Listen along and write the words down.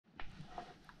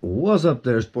What's up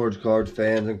there, sports card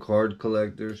fans and card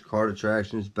collectors? Card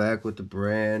Attractions back with a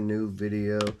brand new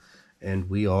video, and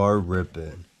we are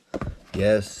ripping.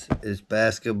 Yes, it's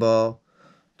basketball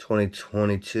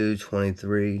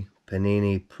 2022-23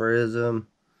 Panini Prizm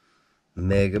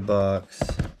Mega Box.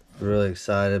 Really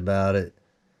excited about it.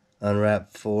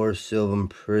 Unwrapped 4 silver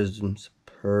prisms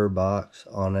per box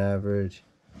on average.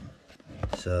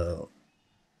 So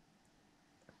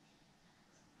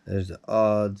there's the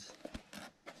odds.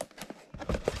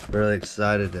 Really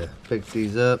excited to pick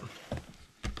these up.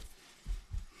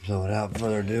 So without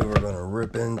further ado, we're going to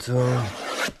rip into them.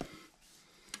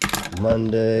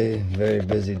 Monday, very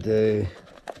busy day.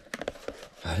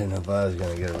 I didn't know if I was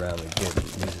going to get around to getting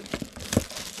these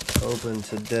open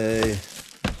today,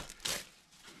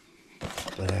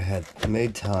 but I had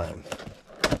made time.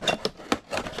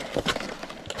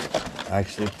 I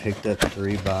actually picked up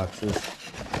 3 boxes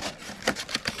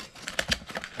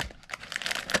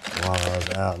while I was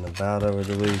out and about over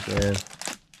the weekend.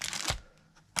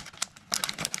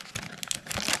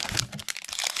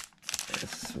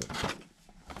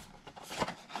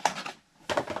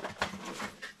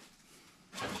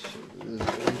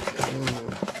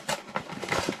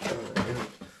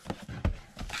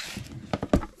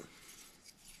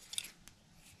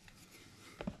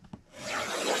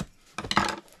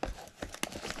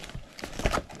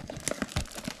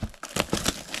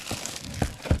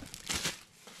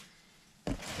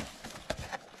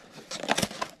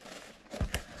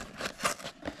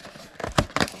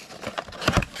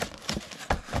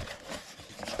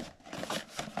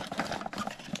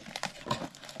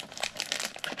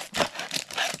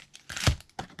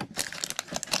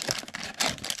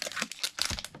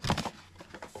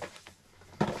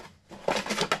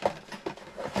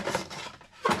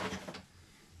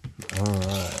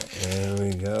 Alright, here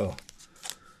we go.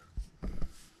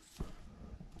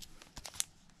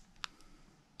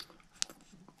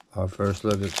 Our first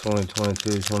look at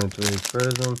 2022-23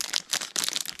 Prizm.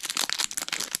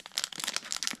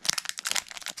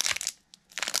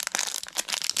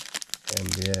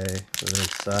 NBA, really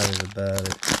excited about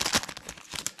it.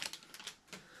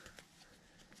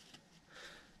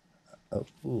 Oh,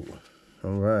 ooh.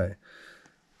 Alright.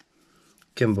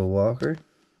 Kemba Walker.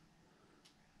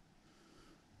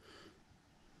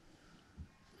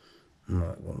 I'm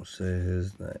not going to say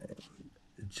his name.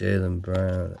 Jaylen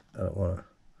Brown. I don't want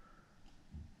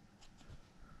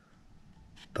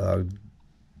to.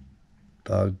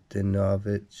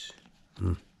 Bogdanovich.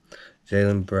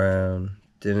 Jaylen Brown.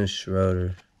 Dennis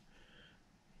Schroeder.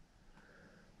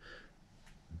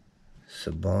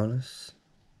 Sabonis.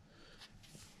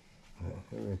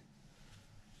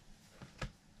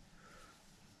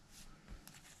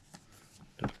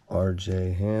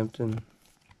 RJ Hampton.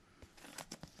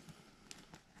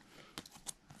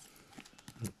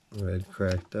 Red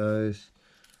Cracked Eyes.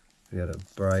 We got a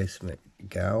Bryce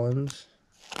McGowans.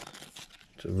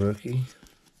 It's a rookie.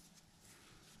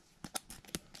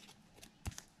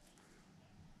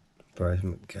 Bryce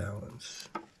McGowans.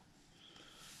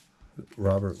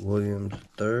 Robert Williams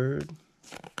III.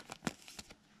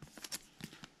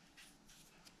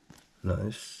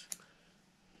 Nice.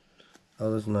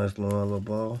 Oh, that's a nice LaMelo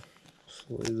Ball. Let's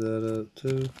leave that up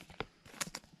too.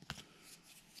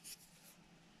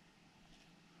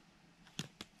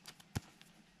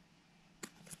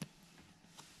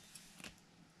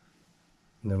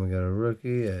 And then we got a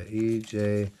rookie at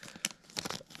E.J.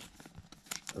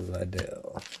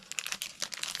 Liddell.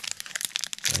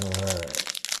 Alright.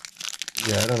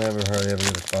 Yeah, I don't ever hardly ever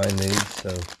get to find these, so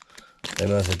they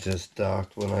must have just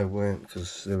stocked when I went,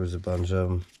 because there was a bunch of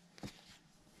them.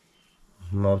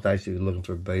 I was actually looking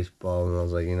for baseball, and I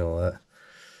was like, you know what?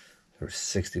 They were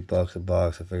 $60 a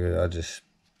box. I figured I'd just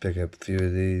pick up a few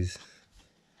of these.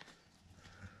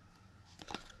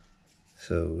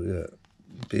 So we got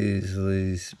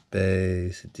Beasley,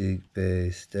 Bay, Sadiq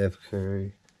Bay, Steph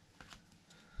Curry,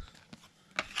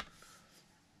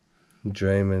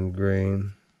 Draymond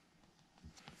Green,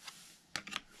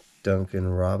 Duncan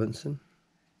Robinson,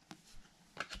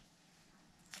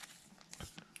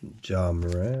 Ja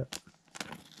Morant,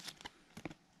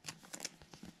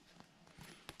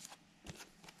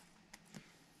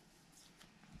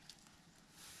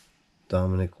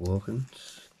 Dominic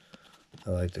Wilkins. I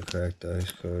like the cracked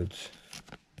ice cards.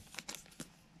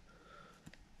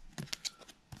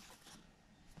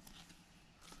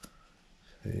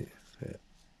 See, yeah.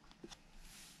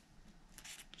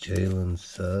 Jalen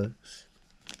Suggs,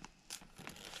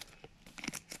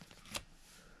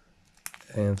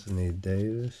 Anthony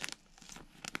Davis,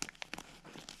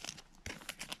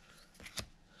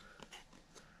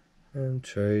 and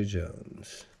Trey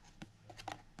Jones.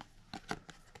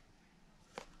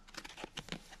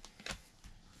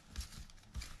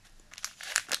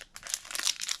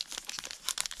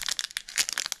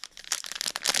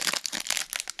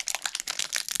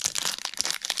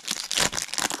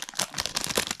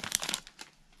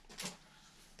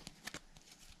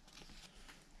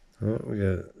 We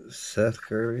got Seth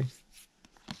Curry,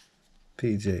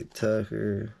 PJ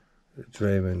Tucker,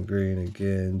 Draymond Green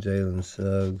again, Jalen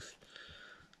Suggs,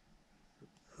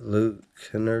 Luke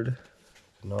Kennard,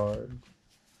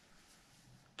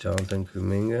 Jonathan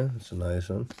Kuminga. That's a nice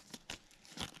one.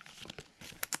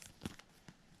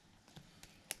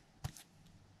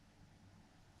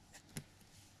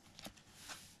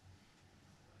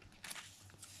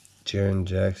 Jaren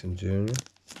Jackson Jr.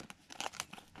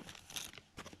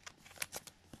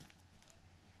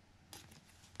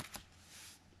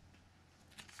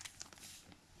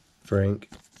 Frank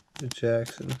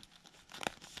Jackson.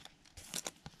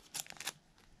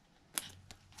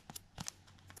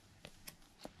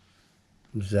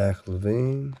 Zach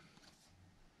LaVine.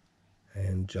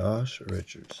 And Josh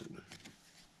Richardson.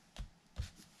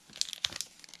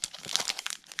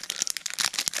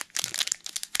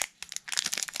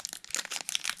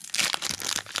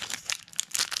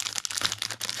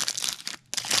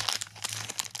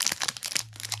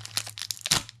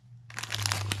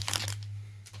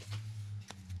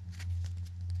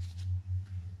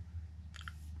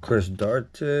 Chris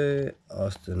Duarte,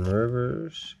 Austin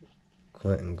Rivers,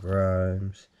 Quentin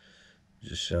Grimes,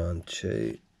 Deshaun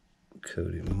Chait,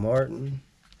 Cody Martin.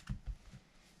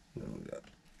 Then we got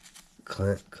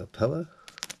Clint Capella.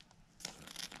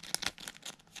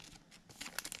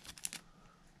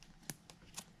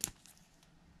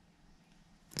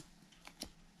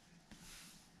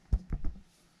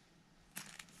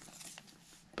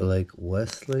 Blake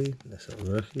Wesley, that's a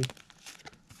rookie.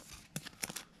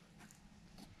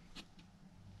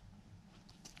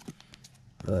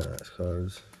 Really nice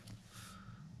cards.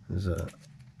 There's a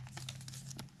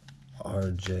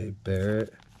RJ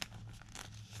Barrett.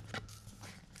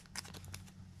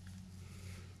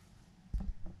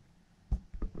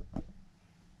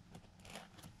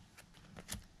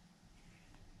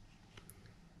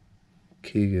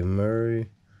 Keegan Murray.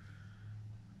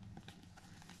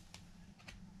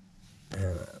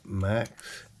 And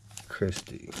Max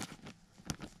Christie.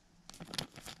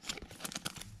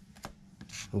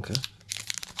 Okay.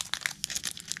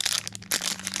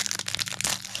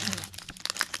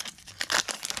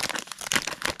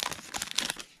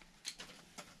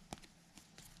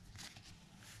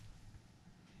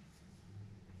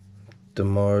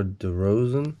 DeMar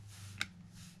DeRozan.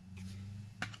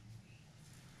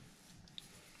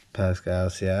 Pascal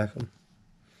Siakam.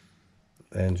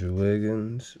 Andrew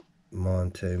Wiggins.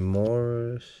 Monte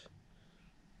Morris.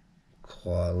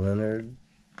 Kawhi Leonard.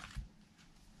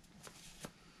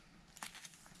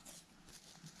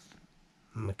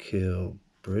 Mikal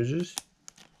Bridges.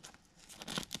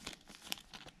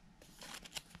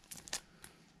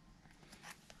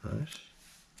 Nice.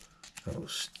 Oh,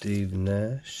 Steve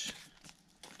Nash.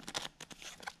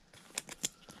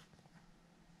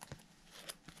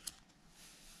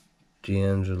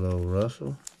 D'Angelo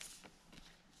Russell.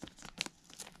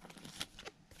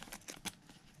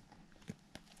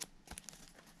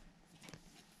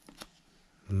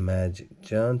 Magic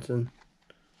Johnson.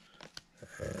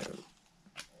 And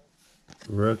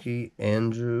rookie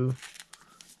Andrew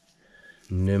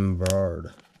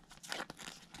Nimbrard.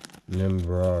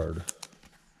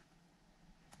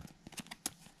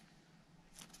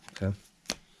 Okay.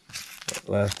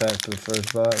 Last pack for the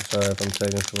first box. Sorry if I'm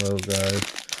taking slow, guys.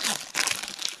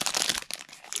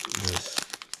 Just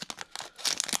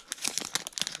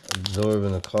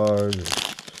absorbing the cards and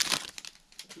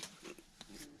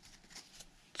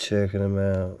checking them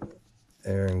out.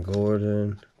 Aaron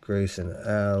Gordon, Grayson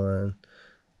Allen,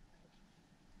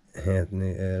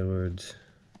 Anthony Edwards,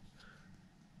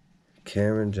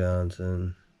 Cameron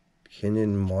Johnson,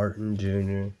 Kenyon Martin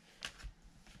Jr.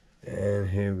 And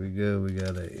here we go. We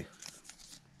got a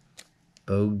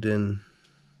Bogdanovic.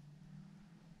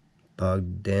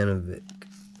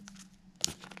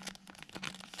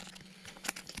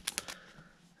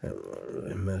 I don't want to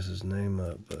really mess his name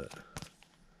up, but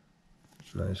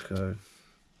nice card.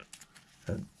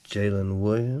 Jalen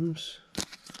Williams.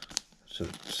 So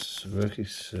it's rookie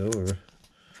silver.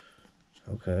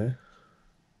 Okay.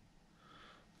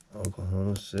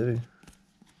 Oklahoma City.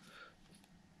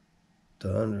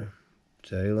 Thunder.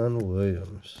 Jalen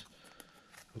Williams.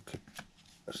 Okay.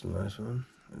 That's a nice one.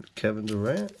 Kevin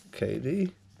Durant.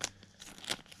 KD.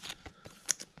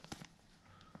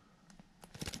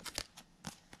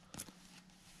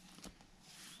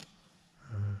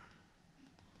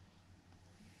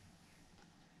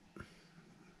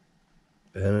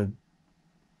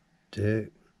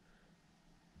 Benedict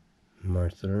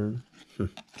Martin.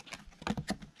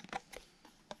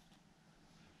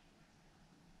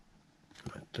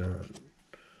 Martin.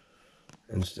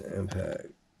 Instant Impact.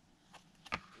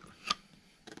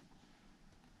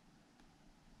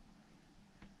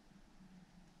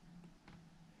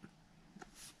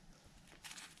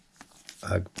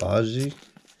 Agbaji.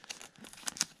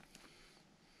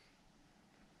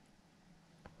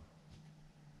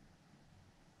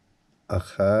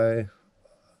 Akai.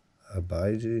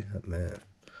 Abaiji. Man,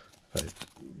 I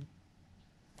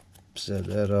said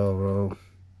that all wrong.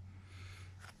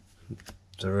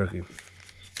 It's a rookie.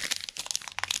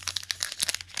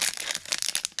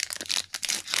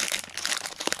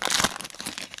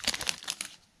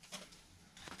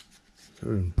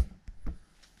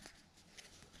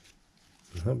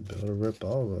 I'll be able to rip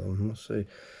all of them. Let's see.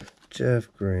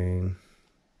 Jeff Green.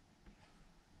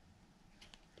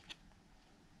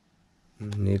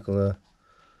 Nikola.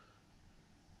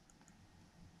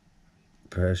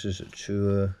 Precious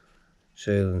Achua.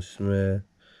 Jalen Smith.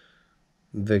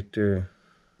 Victor.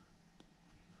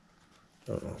 I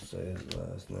don't know how to say his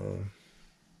last name.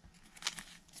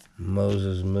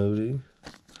 Moses Moody.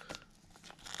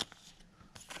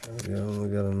 There we go. We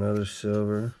got another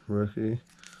silver rookie.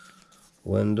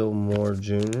 Wendell Moore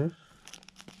Jr.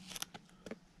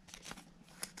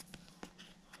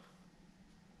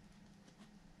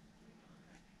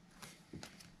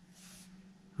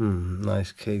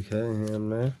 Nice K Cunningham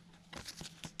there.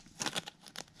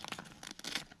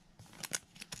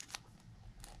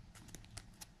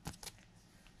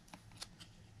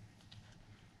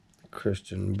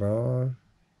 Christian Braun.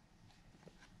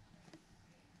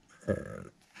 And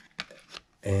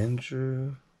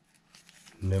Andrew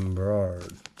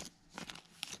Nimbrard.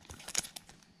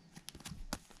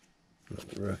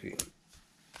 Another rookie.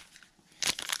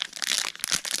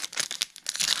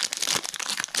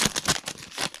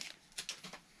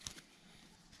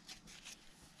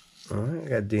 Alright, I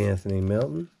got D'Anthony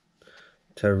Melton,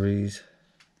 Tyrese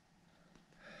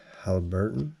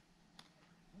Halliburton,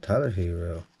 Tyler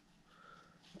Hero,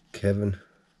 Kevin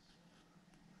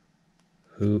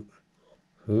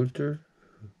Hooter,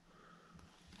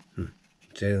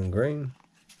 Jalen Green,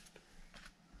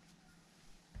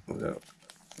 we got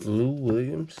Lou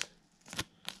Williams,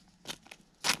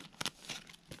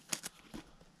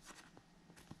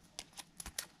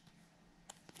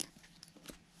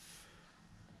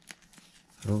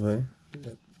 okay,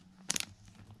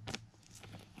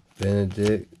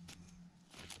 Benedict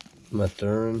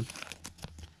Mathurin,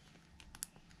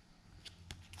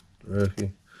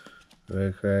 rookie,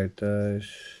 Red Cracked Eyes,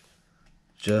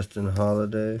 Justin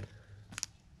Holiday,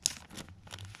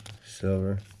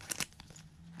 silver,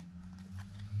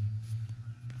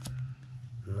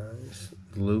 nice,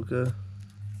 Luka,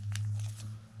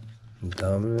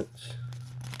 Dominance,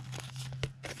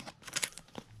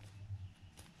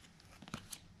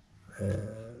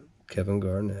 and Kevin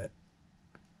Garnett.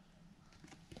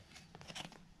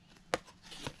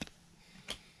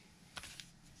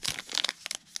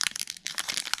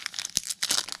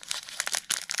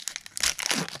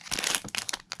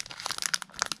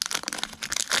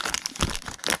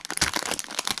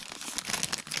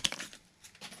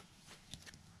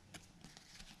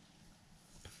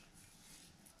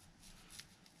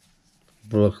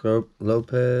 Brooke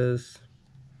Lopez.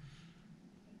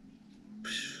 I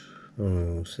don't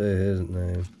even say his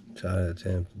name. Try to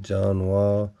attempt. John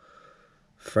Wall.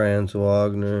 Franz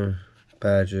Wagner.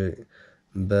 Patrick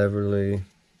Beverly.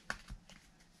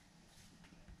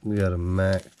 We got a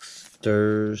Max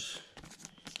Sturz.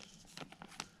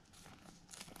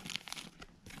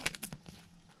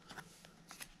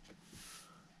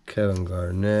 Kevin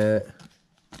Garnett.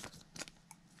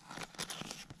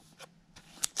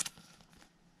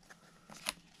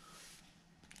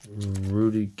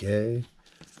 Rudy Gay.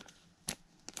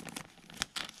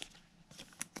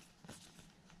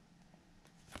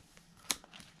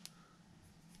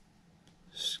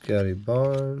 Scotty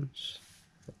Barnes.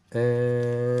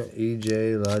 And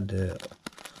E.J. Liddell.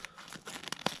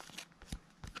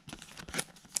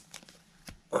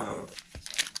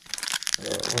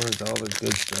 Where's all the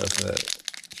good stuff at?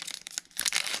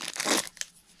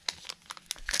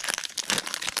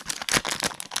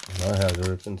 I have to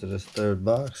rip into this third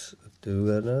box. Do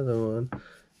got another one.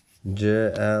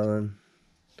 Jarrett Allen.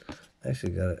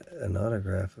 Actually got an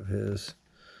autograph of his.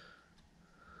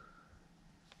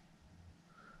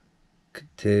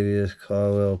 Kentavious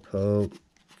Caldwell Pope.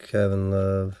 Kevin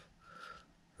Love.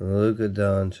 Luka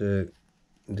Doncic.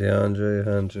 DeAndre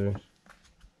Hunter.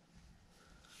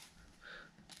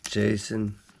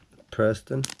 Jason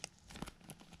Preston.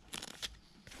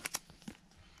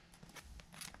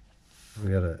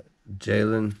 We got a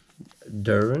Jalen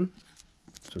Duren.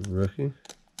 It's a rookie.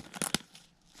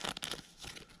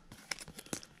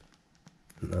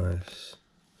 Nice.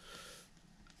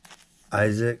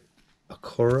 Isaac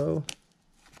Okoro.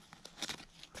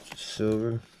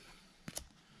 Silver.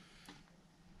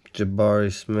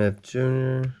 Jabari Smith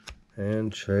Jr.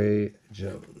 And Trey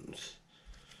Jones.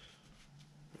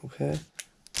 Okay.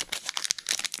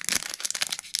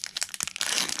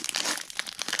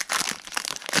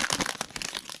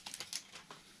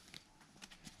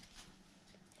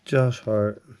 Josh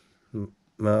Hart,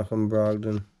 Malcolm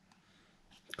Brogdon,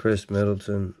 Chris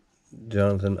Middleton,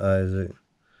 Jonathan Isaac,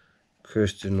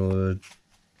 Christian Wood,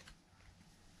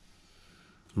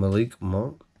 Malik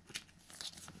Monk,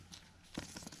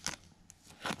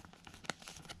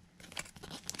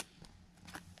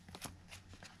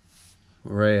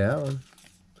 Ray Allen.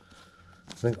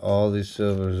 I think all these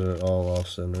silvers are all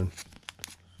off-centered.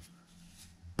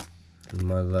 In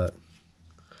my luck.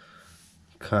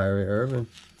 Kyrie Irving.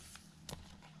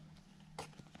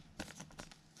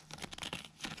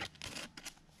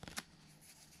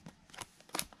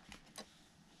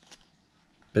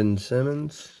 Ben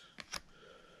Simmons.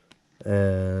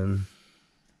 And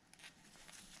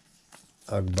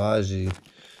Agbaji.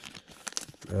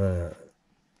 Alright.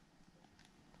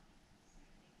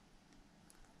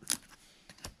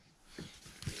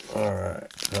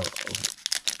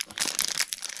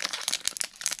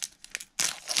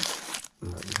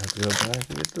 Might have to go back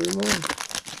and get 3 more.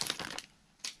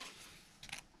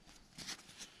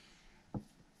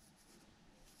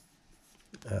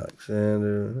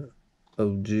 Alexander,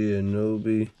 OG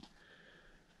Anobi,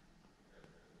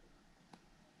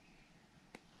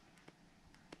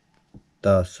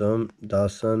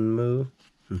 Dasunmu,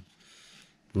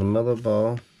 LaMelo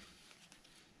Ball,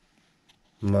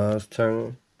 Miles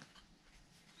Turner,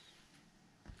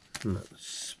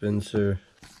 Spencer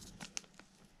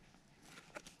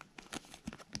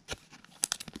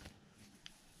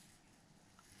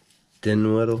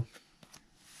Dinwiddie,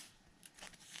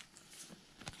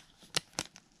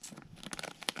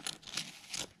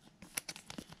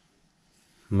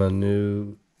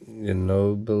 Manu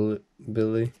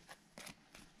Ginobili,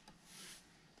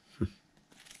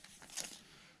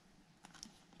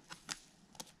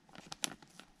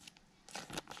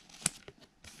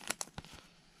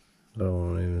 I don't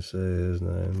want to even say his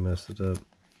name, messed it up.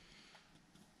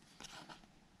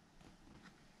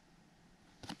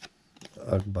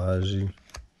 Agbaji,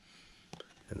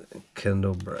 and then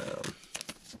Kendall Brown.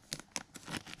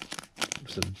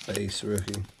 It's a base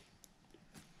rookie.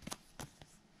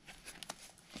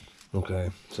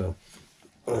 Okay, so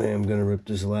I am gonna rip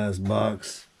this last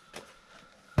box.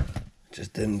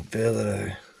 Just didn't feel that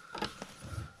I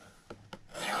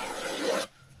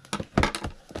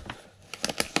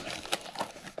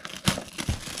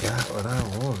got what I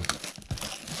want.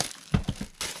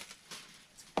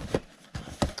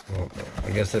 Well,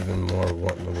 I guess I've been more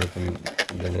wanting to rip them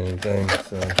than anything,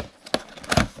 so.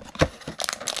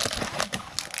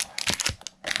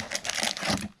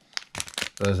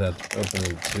 Those have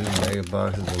opening 2 mega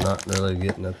boxes and not really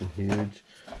getting nothing huge.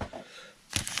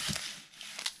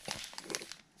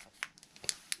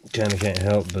 Kinda can't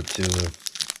help but to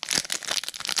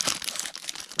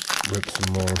rip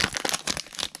some more.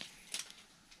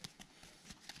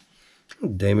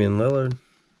 Damian Lillard,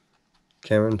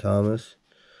 Cameron Thomas,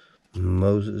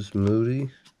 Moses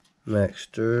Moody, Max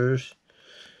Sturz,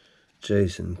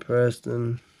 Jason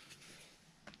Preston,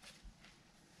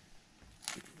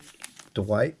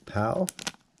 Dwight Powell,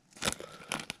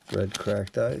 Red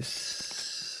Cracked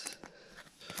Ice,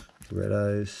 Red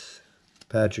Ice,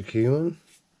 Patrick Ewing,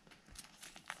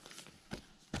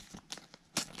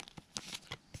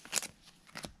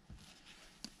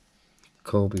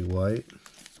 Kobe White,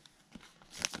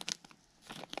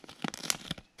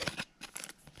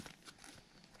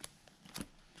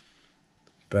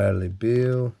 Bradley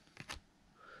Beal,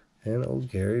 and old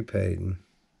Gary Payton.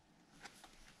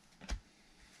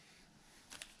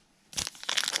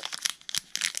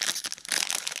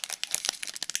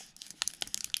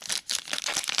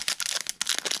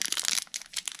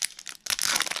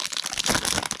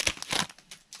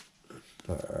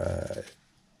 Alright.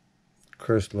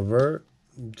 Chris LeVert,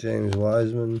 James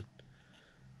Wiseman,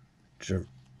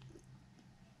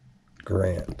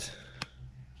 Grant,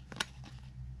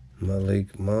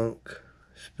 Malik Monk,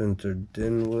 Spencer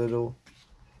Dinwiddie,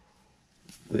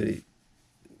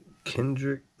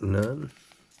 Kendrick Nunn,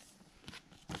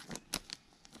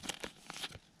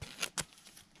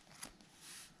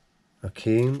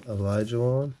 Hakeem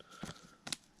Olajuwon,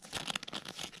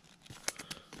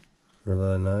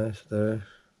 really nice there.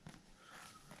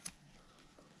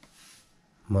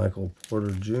 Michael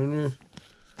Porter Jr.,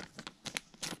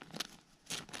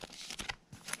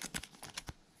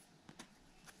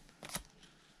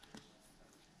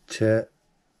 Chet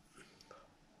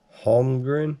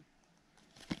Holmgren,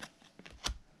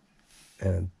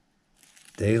 and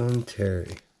Dalen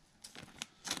Terry.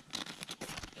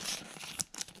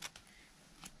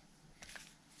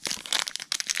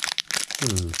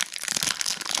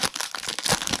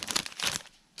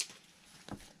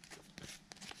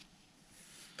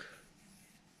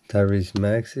 Tyrese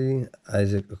Maxey,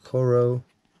 Isaac Okoro,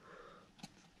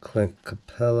 Clint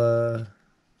Capella,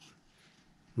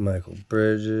 Michael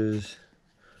Bridges,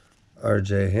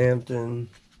 R.J. Hampton.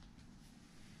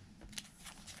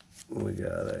 We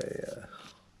got a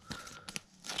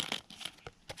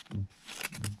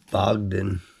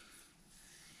Bogdan.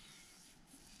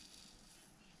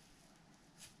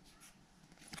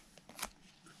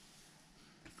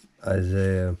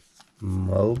 Isaiah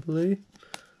Mobley.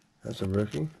 That's a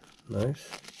rookie. Nice.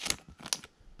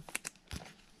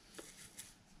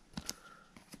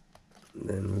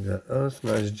 Then we got, oh, that's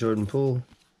nice, Jordan Poole.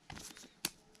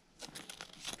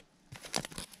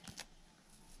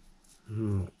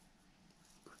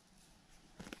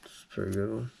 It's a pretty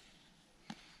good one.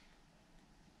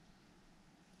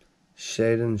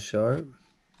 Shaden Sharp.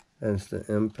 Instant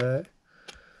Impact.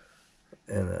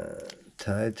 And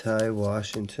Ty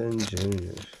Washington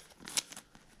Jr.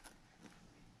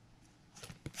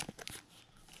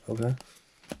 Okay.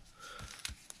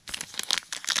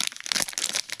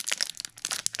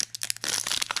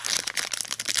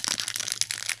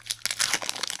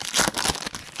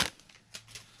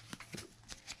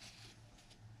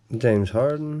 James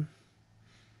Harden,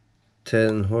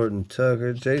 Ted Horton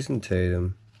Tucker, Jason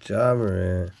Tatum, Ja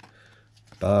Morant,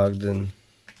 Bogdan,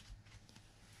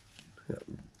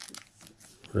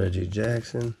 Reggie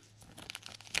Jackson.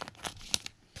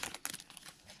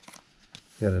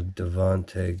 Got a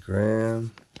Devontae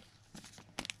Graham.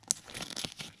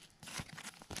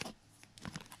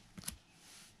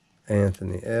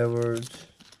 Anthony Edwards.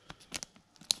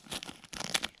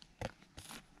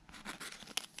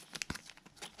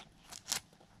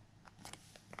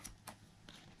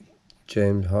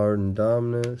 James Harden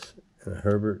Dominus, and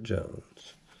Herbert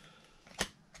Jones.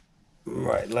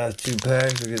 Right, last two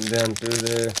packs. We're getting down through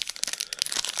there.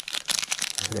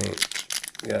 Ain't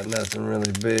got nothing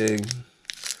really big.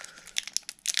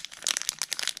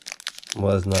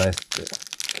 Was nice to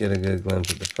get a good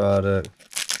glimpse of the product.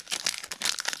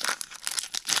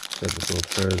 Typical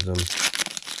Prizm.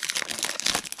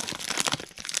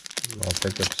 I'll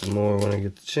pick up some more when I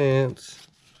get the chance.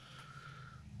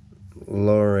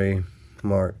 Laurie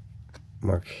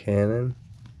Markkanen.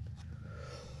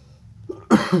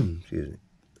 Excuse me.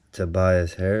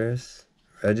 Tobias Harris.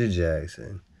 Reggie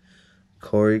Jackson.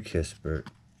 Corey Kispert.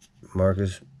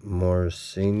 Marcus Morris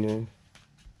Sr.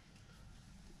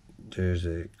 There's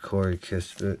a Corey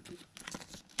Kispert.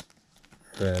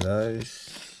 Red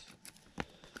Ice.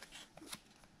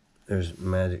 There's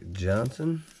Magic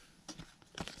Johnson.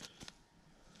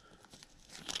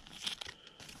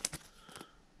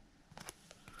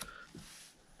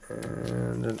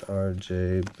 And an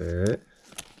R.J. Barrett.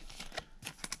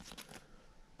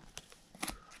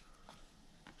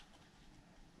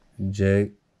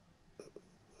 Jake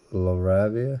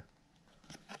LaRavia.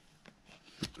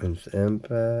 It's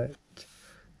Impact.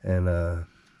 And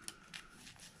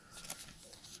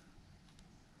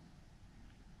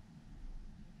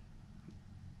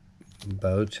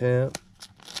Beauchamp.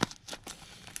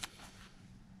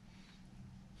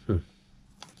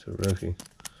 It's a rookie.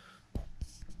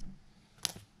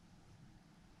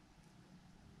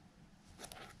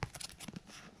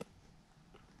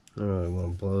 I really want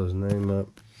to blow his name up.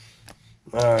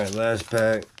 Alright, last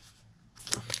pack.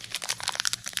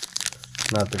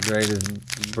 Not the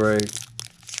greatest break.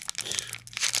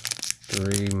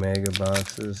 3 mega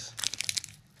boxes.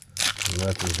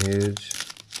 Nothing huge.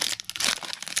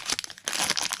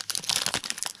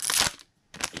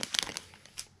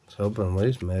 I was hoping at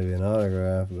least maybe an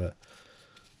autograph, but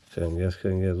couldn't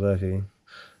get lucky.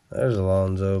 There's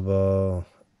Alonzo Ball,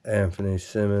 Anthony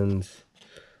Simmons,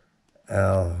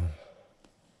 Al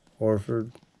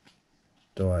Horford,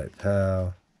 Dwight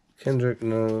Powell, Kendrick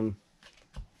Nunn.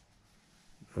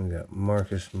 We got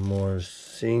Marcus Morris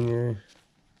Sr.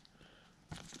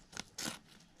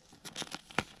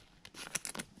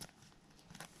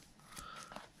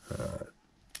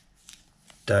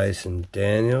 Dyson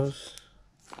Daniels.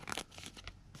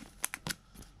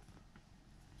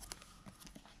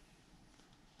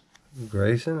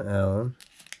 Grayson Allen.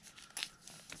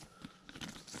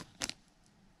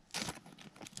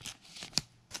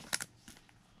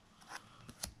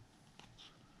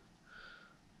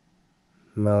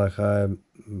 Malachi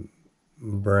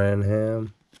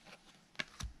Branham.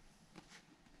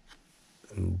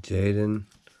 And Jaden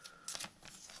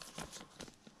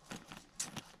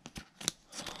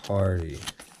Hardy.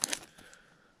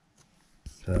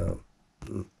 So,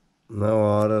 no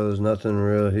autos, nothing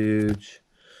real huge.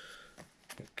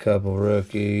 A couple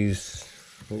rookies.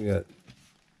 We got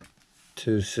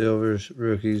 2 silvers,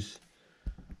 rookies.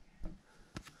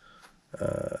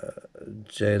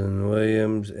 Jalen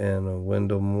Williams and a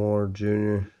Wendell Moore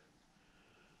Jr.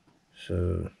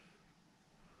 So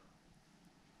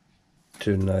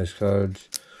 2 nice cards.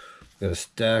 Got a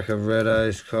stack of red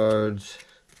ice cards.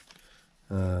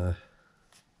 And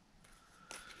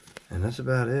that's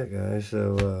about it, guys.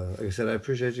 So, like I said, I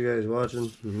appreciate you guys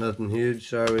watching. Nothing huge.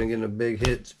 Sorry we didn't get no big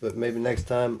hits, but maybe next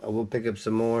time I will pick up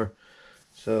some more.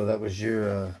 So that was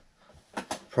your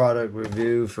product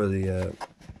review for the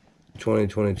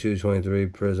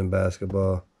 2022-23 Prizm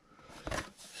basketball.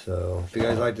 So if you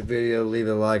guys liked the video, leave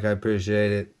it a like. I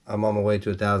appreciate it. I'm on my way to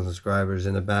 1,000 subscribers.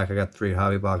 In the back, I got 3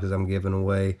 hobby boxes I'm giving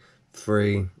away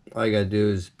free. All you gotta do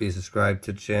is be subscribed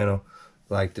to the channel,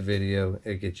 like the video.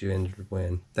 It gets you in to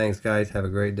win. Thanks, guys. Have a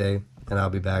great day, and I'll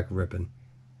be back ripping.